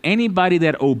said that anybody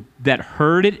that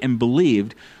heard it and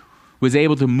believed was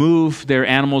able to move their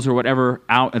animals or whatever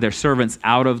out, their servants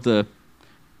out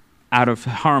of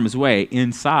harm's way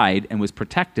inside and was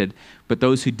protected. But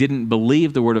those who didn't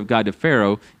believe the word of God to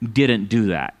Pharaoh didn't do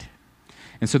that.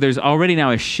 And so there's already now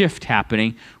a shift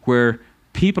happening where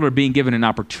people are being given an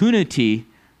opportunity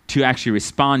to actually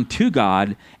respond to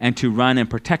God and to run and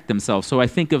protect themselves. So I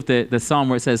think of the psalm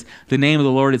where it says, the name of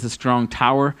the Lord is a strong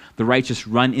tower, the righteous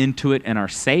run into it and are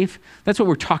safe. That's what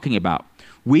we're talking about.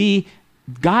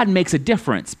 God makes a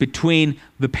difference between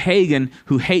the pagan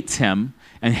who hates him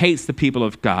and hates the people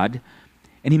of God,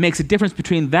 and he makes a difference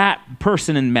between that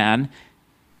person and man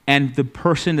and the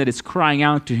person that is crying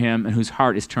out to him and whose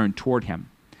heart is turned toward him.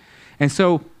 And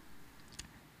so,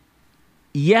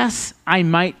 yes, I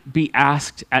might be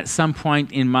asked at some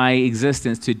point in my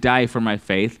existence to die for my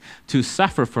faith, to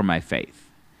suffer for my faith.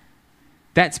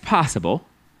 That's possible.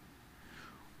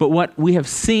 But what we have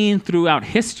seen throughout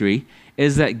history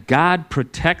is that God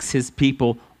protects his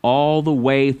people all the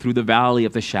way through the valley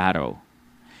of the shadow.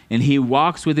 And he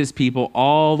walks with his people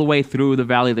all the way through the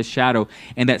valley of the shadow,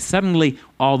 and that suddenly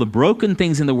all the broken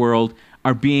things in the world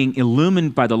are being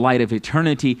illumined by the light of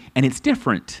eternity, and it's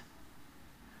different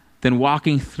than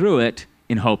walking through it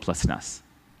in hopelessness.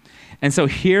 And so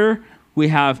here we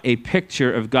have a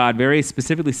picture of God very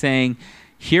specifically saying,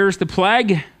 here's the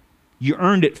plague, you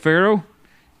earned it, Pharaoh,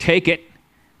 take it,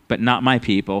 but not my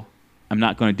people. I'm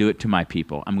not going to do it to my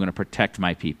people. I'm going to protect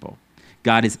my people.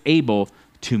 God is able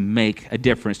to make a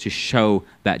difference, to show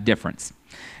that difference.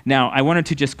 Now, I wanted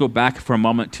to just go back for a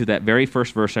moment to that very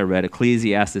first verse I read,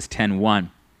 Ecclesiastes 10:1,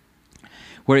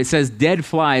 where it says, dead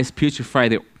flies putrefy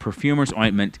the perfumer's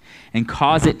ointment and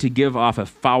cause it to give off a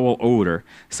foul odor.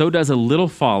 So does a little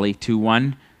folly to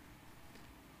one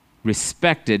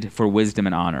respected for wisdom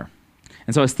and honor.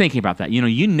 And so I was thinking about that.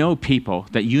 You know people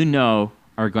that you know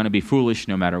are going to be foolish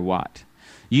no matter what.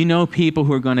 You know people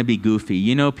who are going to be goofy.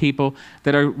 You know people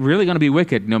that are really going to be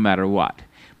wicked no matter what.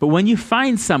 But when you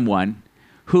find someone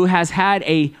who has had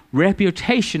a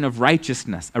reputation of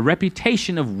righteousness, a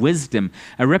reputation of wisdom,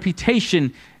 a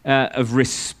reputation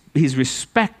he's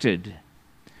respected,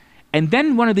 and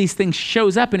then one of these things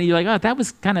shows up and you're like, oh, that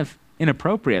was kind of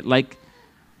inappropriate. Like,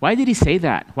 why did he say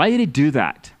that? Why did he do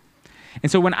that?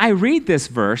 And so when I read this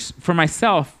verse, for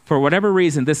myself, for whatever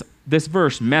reason, this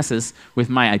verse messes with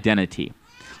my identity.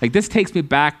 Like, this takes me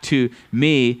back to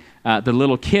me, the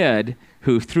little kid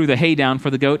who threw the hay down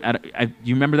for the goat.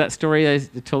 You remember that story I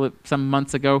told it some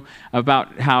months ago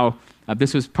about how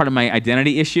this was part of my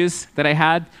identity issues that I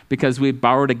had because we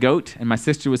borrowed a goat and my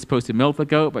sister was supposed to milk the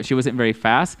goat, but she wasn't very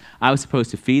fast. I was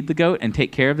supposed to feed the goat and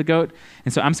take care of the goat.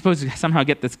 And so I'm supposed to somehow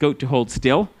get this goat to hold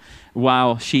still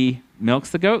while she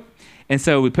milks the goat. And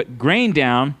so we put grain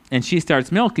down and she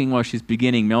starts milking while she's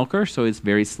beginning milker, so it's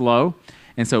very slow.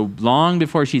 And so long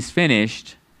before she's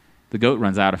finished, the goat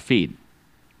runs out of feed.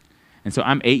 And so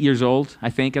I'm 8 years old, I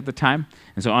think, at the time.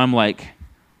 And so I'm like,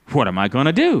 what am I going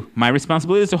to do? My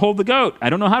responsibility is to hold the goat. I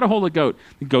don't know how to hold a goat.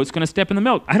 The goat's going to step in the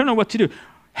milk. I don't know what to do.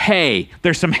 Hay.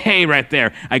 There's some hay right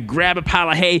there. I grab a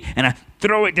pile of hay and I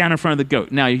throw it down in front of the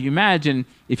goat. Now, you imagine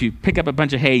if you pick up a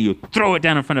bunch of hay, you throw it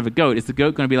down in front of a goat. Is the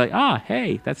goat going to be like,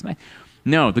 hey, that's nice?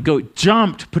 No, the goat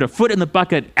jumped, put a foot in the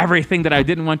bucket, everything that I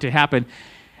didn't want to happen.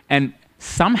 And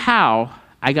somehow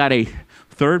I got a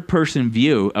third-person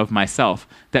view of myself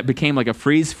that became like a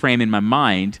freeze frame in my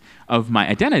mind of my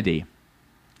identity.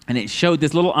 And it showed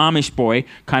this little Amish boy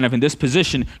kind of in this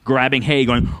position, grabbing hay,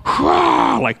 going,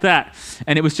 "Hurrah!" like that.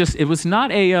 And it was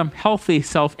not a healthy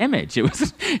self-image. It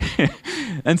was,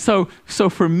 and so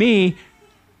for me,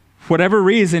 for whatever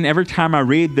reason, every time I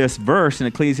read this verse in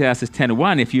Ecclesiastes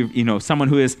 10:1, if you someone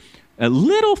who is a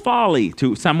little folly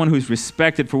to someone who's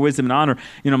respected for wisdom and honor,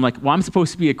 I'm like, well, I'm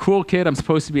supposed to be a cool kid. I'm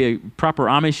supposed to be a proper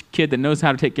Amish kid that knows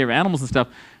how to take care of animals and stuff.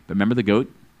 But remember the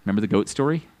goat? Remember the goat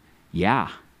story? Yeah,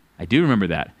 I do remember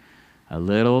that. A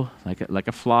little, like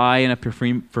a fly in a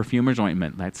perfumer's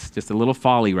ointment. That's just a little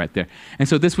folly right there. And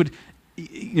so this would,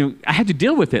 I had to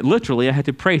deal with it. Literally, I had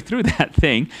to pray through that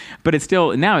thing. But it's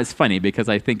still, now it's funny because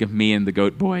I think of me and the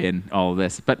goat boy and all of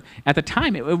this. But at the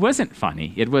time, it wasn't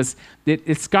funny.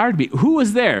 It scarred me. Who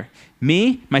was there?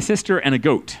 Me, my sister, and a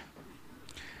goat.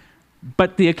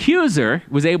 But the accuser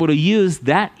was able to use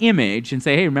that image and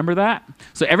say, hey, remember that?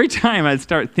 So every time I'd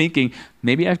start thinking,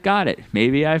 maybe I've got it.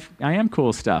 Maybe I am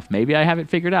cool stuff. Maybe I have it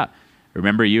figured out.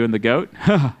 Remember you and the goat?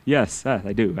 Yes,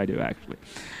 I do actually.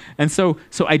 And so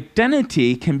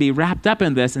identity can be wrapped up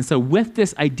in this. And so with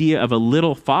this idea of a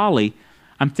little folly,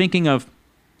 I'm thinking of,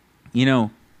 the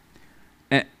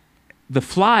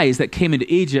flies that came into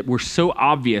Egypt were so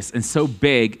obvious and so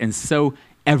big and so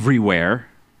everywhere.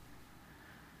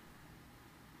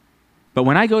 But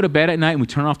when I go to bed at night and we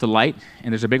turn off the light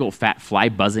and there's a big old fat fly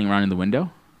buzzing around in the window,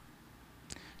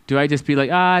 do I just be like,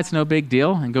 it's no big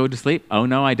deal and go to sleep? Oh,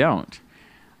 no, I don't.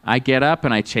 I get up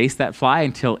and I chase that fly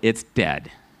until it's dead.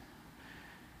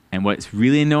 And what's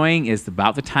really annoying is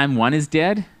about the time one is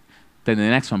dead, then the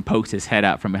next one pokes his head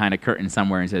out from behind a curtain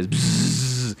somewhere and says,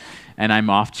 bzzz, and I'm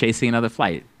off chasing another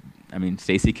fly. I mean,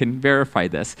 Stacy can verify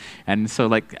this. And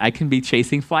so, I can be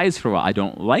chasing flies for a while. I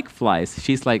don't like flies.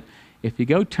 She's like, if you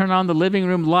go turn on the living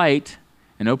room light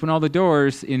and open all the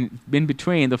doors in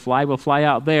between, the fly will fly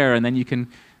out there, and then you can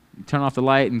turn off the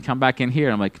light and come back in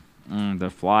here. I'm like, the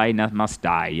fly must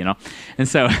die, And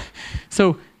so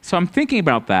I'm thinking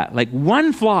about that. Like,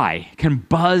 one fly can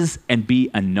buzz and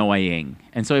be annoying.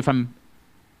 And so if I'm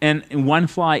in one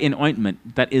fly in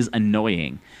ointment, that is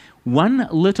annoying. One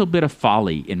little bit of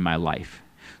folly in my life.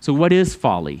 So what is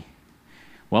folly?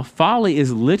 Well, folly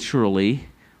is literally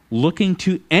looking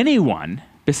to anyone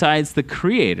besides the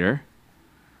Creator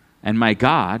and my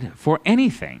God for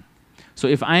anything. So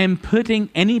if I am putting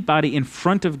anybody in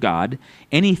front of God,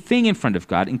 anything in front of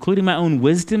God, including my own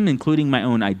wisdom, including my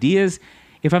own ideas,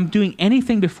 if I'm doing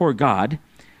anything before God,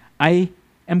 I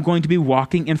am going to be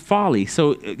walking in folly.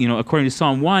 So, according to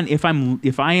Psalm 1, if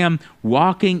I am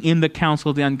walking in the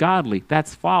counsel of the ungodly,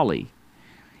 that's folly.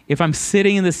 If I'm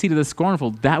sitting in the seat of the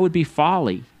scornful, that would be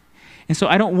folly. And so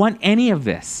I don't want any of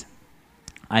this.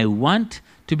 I want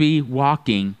to be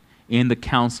walking in the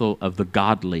counsel of the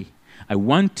godly. I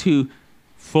want to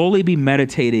fully be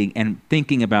meditating and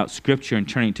thinking about Scripture and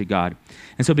turning to God.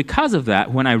 And so because of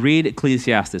that, when I read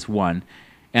Ecclesiastes 1,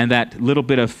 and that little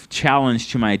bit of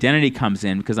challenge to my identity comes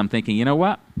in, because I'm thinking, you know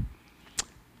what?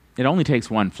 It only takes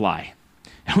one fly.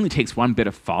 It only takes one bit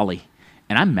of folly.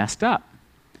 And I'm messed up.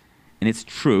 And it's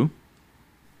true.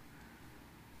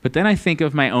 But then I think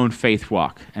of my own faith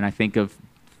walk, and I think of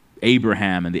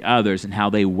Abraham and the others and how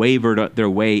they wavered their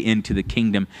way into the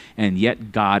kingdom, and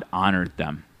yet God honored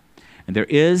them. And there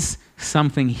is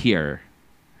something here.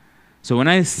 So when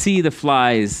I see the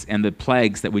flies and the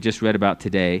plagues that we just read about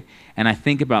today, and I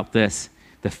think about this,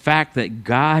 the fact that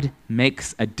God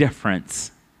makes a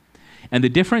difference. And the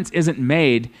difference isn't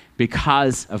made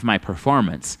because of my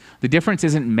performance. The difference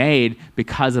isn't made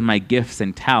because of my gifts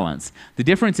and talents. The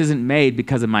difference isn't made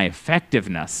because of my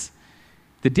effectiveness.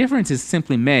 The difference is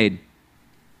simply made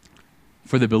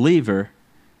for the believer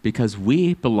because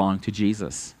we belong to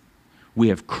Jesus. We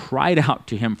have cried out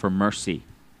to him for mercy.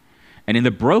 And in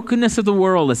the brokenness of the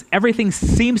world, as everything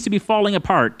seems to be falling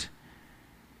apart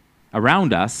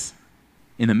around us,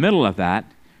 in the middle of that,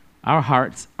 our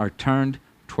hearts are turned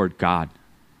toward God.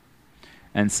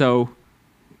 And so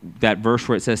that verse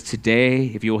where it says, today,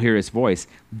 if you will hear his voice,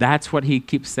 that's what he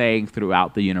keeps saying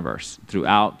throughout the universe,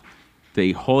 throughout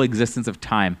the whole existence of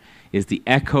time, is the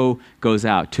echo goes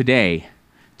out. Today,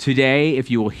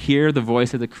 if you will hear the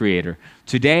voice of the Creator,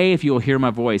 today, if you will hear my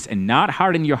voice and not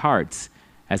harden your hearts,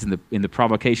 as in the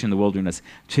provocation in the wilderness,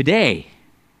 today,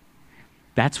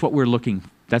 that's what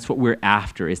we're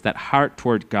after, is that heart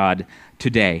toward God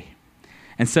today.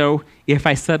 And so if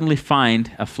I suddenly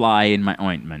find a fly in my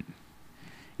ointment,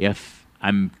 if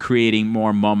I'm creating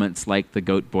more moments like the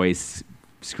Goat Boys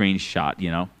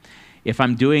screenshot, if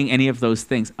I'm doing any of those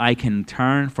things, I can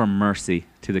turn for mercy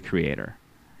to the Creator.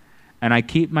 And I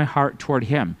keep my heart toward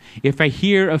him. If I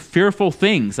hear of fearful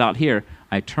things out here,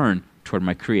 I turn toward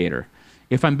my Creator.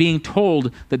 If I'm being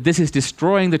told that this is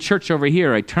destroying the church over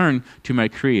here, I turn to my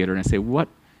Creator and I say, what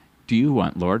do you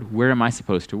want, Lord? Where am I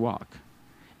supposed to walk?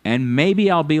 And maybe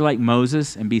I'll be like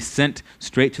Moses and be sent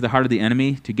straight to the heart of the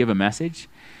enemy to give a message.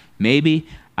 Maybe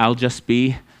I'll just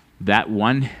be that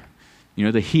one,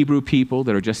 the Hebrew people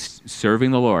that are just serving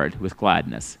the Lord with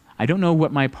gladness. I don't know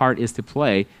what my part is to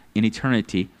play in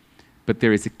eternity, but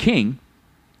there is a King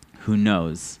who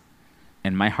knows,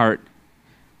 and my heart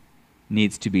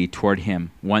needs to be toward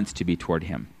him, wants to be toward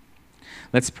him.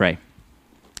 Let's pray.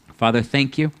 Father,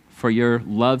 thank you for your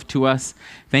love to us.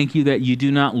 Thank you that you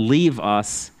do not leave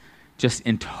us just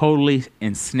totally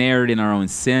ensnared in our own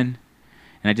sin.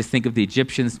 And I just think of the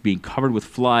Egyptians being covered with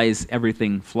flies,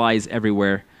 everything, flies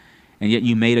everywhere. And yet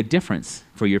you made a difference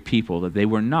for your people, that they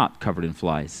were not covered in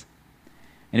flies.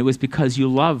 And it was because you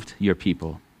loved your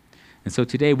people. And so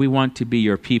today we want to be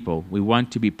your people. We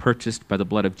want to be purchased by the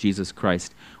blood of Jesus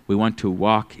Christ. We want to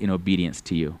walk in obedience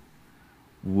to you.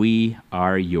 We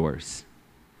are yours.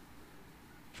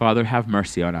 Father, have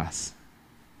mercy on us.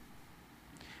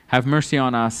 Have mercy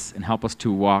on us and help us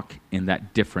to walk in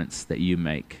that difference that you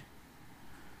make,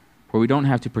 where we don't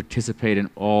have to participate in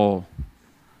all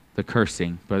the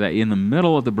cursing, but that in the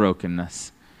middle of the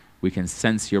brokenness, we can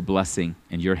sense your blessing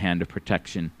and your hand of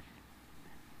protection.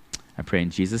 I pray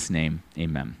in Jesus' name,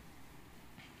 amen.